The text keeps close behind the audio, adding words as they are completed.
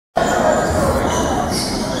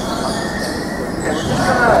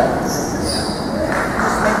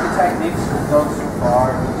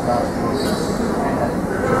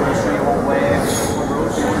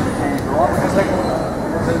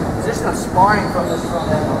starting from this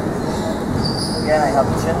front end. Again, I have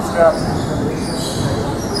the chin strap.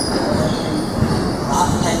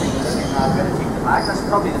 Last time I'm going to take the back. That's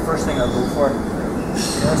probably the first thing I'll go for.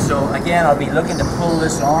 Yeah, so again, I'll be looking to pull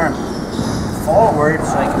this arm forward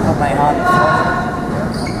so I can put my hand in front.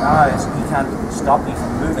 Now he can't stop me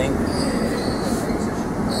from moving.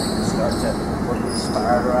 Start to work with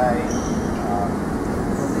spiral right.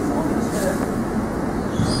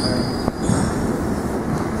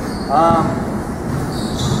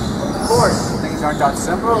 Of course, things aren't that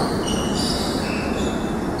simple.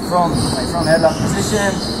 From my front headlock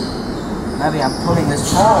position, maybe I'm pulling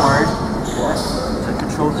this forward to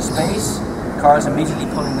control the space. Car's immediately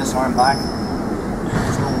pulling this arm back.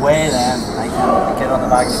 There's no way then I can get on the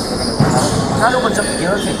back. That opens up the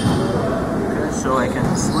guillotine. Okay, so I can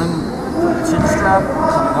swing the chin strap,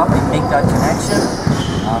 coming up and make that connection.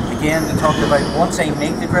 Again, we talked about once I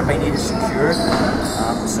make the grip, I need to secure it.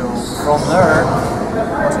 So from there,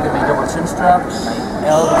 once I get my double chin strap, my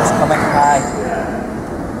elbows coming high,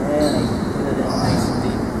 and I get it in nice and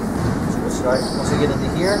deep. So once I get into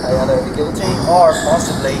here, I either have the guillotine, or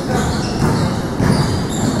possibly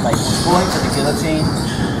by going to the guillotine,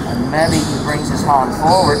 and maybe he brings his hand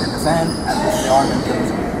forward to defend, and puts the arm in the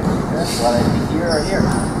guillotine. Okay, so I'll either be here or here.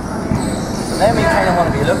 So then we kind of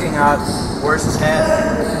want to be looking at where's his head.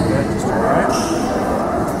 Okay, just around.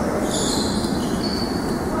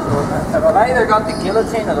 So if I've either got the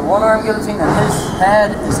guillotine or the one arm guillotine and his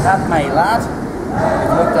head is at my lat,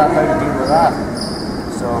 we've looked at how to deal with that.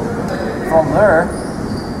 So from there,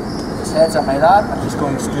 if his head's at my lat, I'm just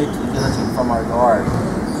going straight to the guillotine from our guard.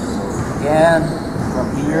 So again,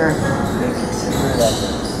 from here, making sure that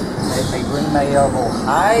I bring my elbow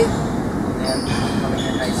high, and then coming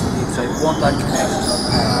in nice and deep. So I want that connection up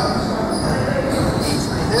there.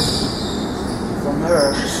 From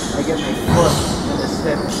there, I get my foot in this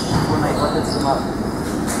hip before my foot hits the mat.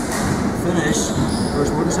 Finish,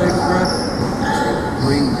 first motorcycle grip,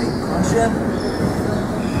 bring my crunch in.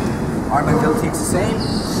 Arm and guillotine's the same.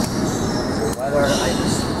 So whether I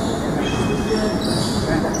just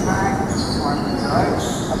trying to attack, arm comes out,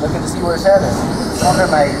 I'm looking to see where his head is. It's under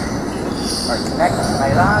my, or connected to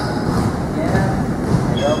my lat. Again,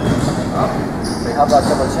 my elbow coming up. So I have that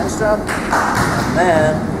double chin strap. And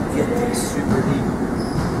then get these super deep.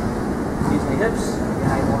 Use my hips.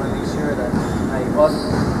 Again, I want to make sure that my butt,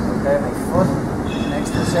 okay, my foot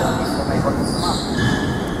next to the hip before my butt hits the mat.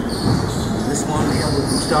 This one, the elbow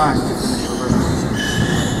goes down to finish reverse position.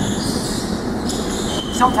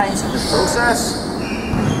 Sometimes in this process,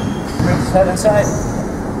 bring his head inside.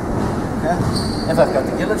 Okay? If I've got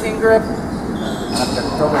the guillotine grip, and I've got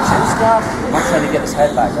the double chin strap, I'm not trying to get his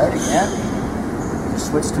head back out again.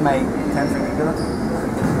 Just switch to my 10-finger guillotine.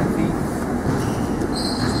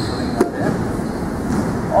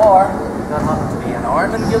 Or that happens to be an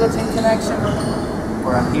arm and guillotine connection,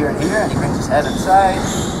 where I'm here and here, and he brings his head inside.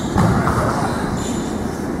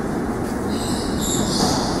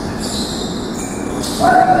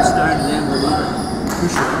 Bring this down to them, we're going to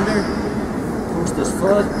push it under, post this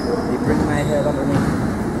foot, they bring my head underneath.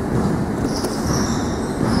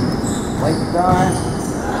 Wipe it down,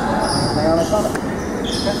 lay on it on it.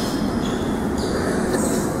 Okay.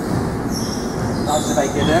 That's if I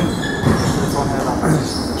get in to the front head on.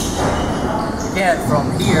 Again, from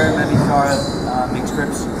here, maybe Cara makes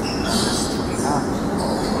grips.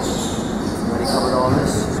 Already covered all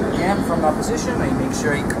this. So again, from that position, I make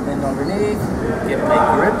sure I come in underneath, get my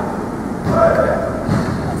grip. Okay.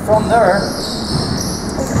 And from there,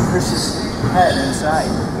 I can push his head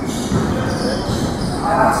inside. Okay.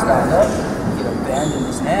 And I'll stand up, get a bend in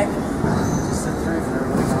his neck. Just sit through for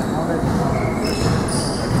everybody going to have it.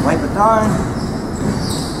 Wipe it down.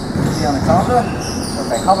 See on the counter. So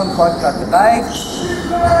if I haven't quite got the bag,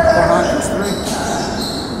 the hand goes through.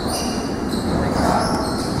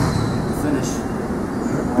 Finish.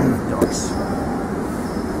 Ducks.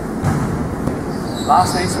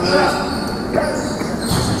 Last night's move.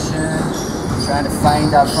 Position. Trying to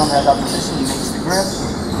find that front head up position. He makes the grip.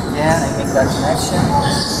 Again, I make that connection.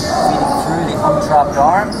 Feeding through the untrapped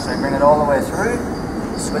arm. So I bring it all the way through.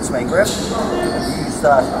 Switch my grip. Use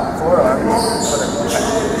that forearm. Put it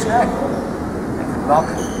in his neck. I can lock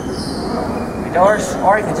my doors,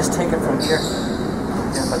 or I can just take it from here.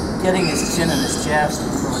 But getting his chin in his chest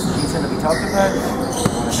was the detail that we talked about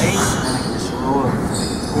on a base, and then I can just roll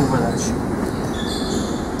over that shoulder.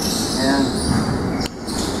 And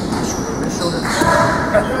shoulder.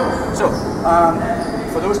 So,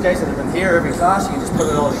 for those guys that have been here every class, you can just put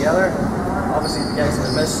it all together. Obviously, the guys that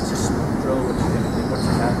have missed, just drill what you can,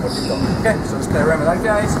 what you've done. Okay, so let's play around with that,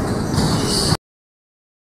 guys.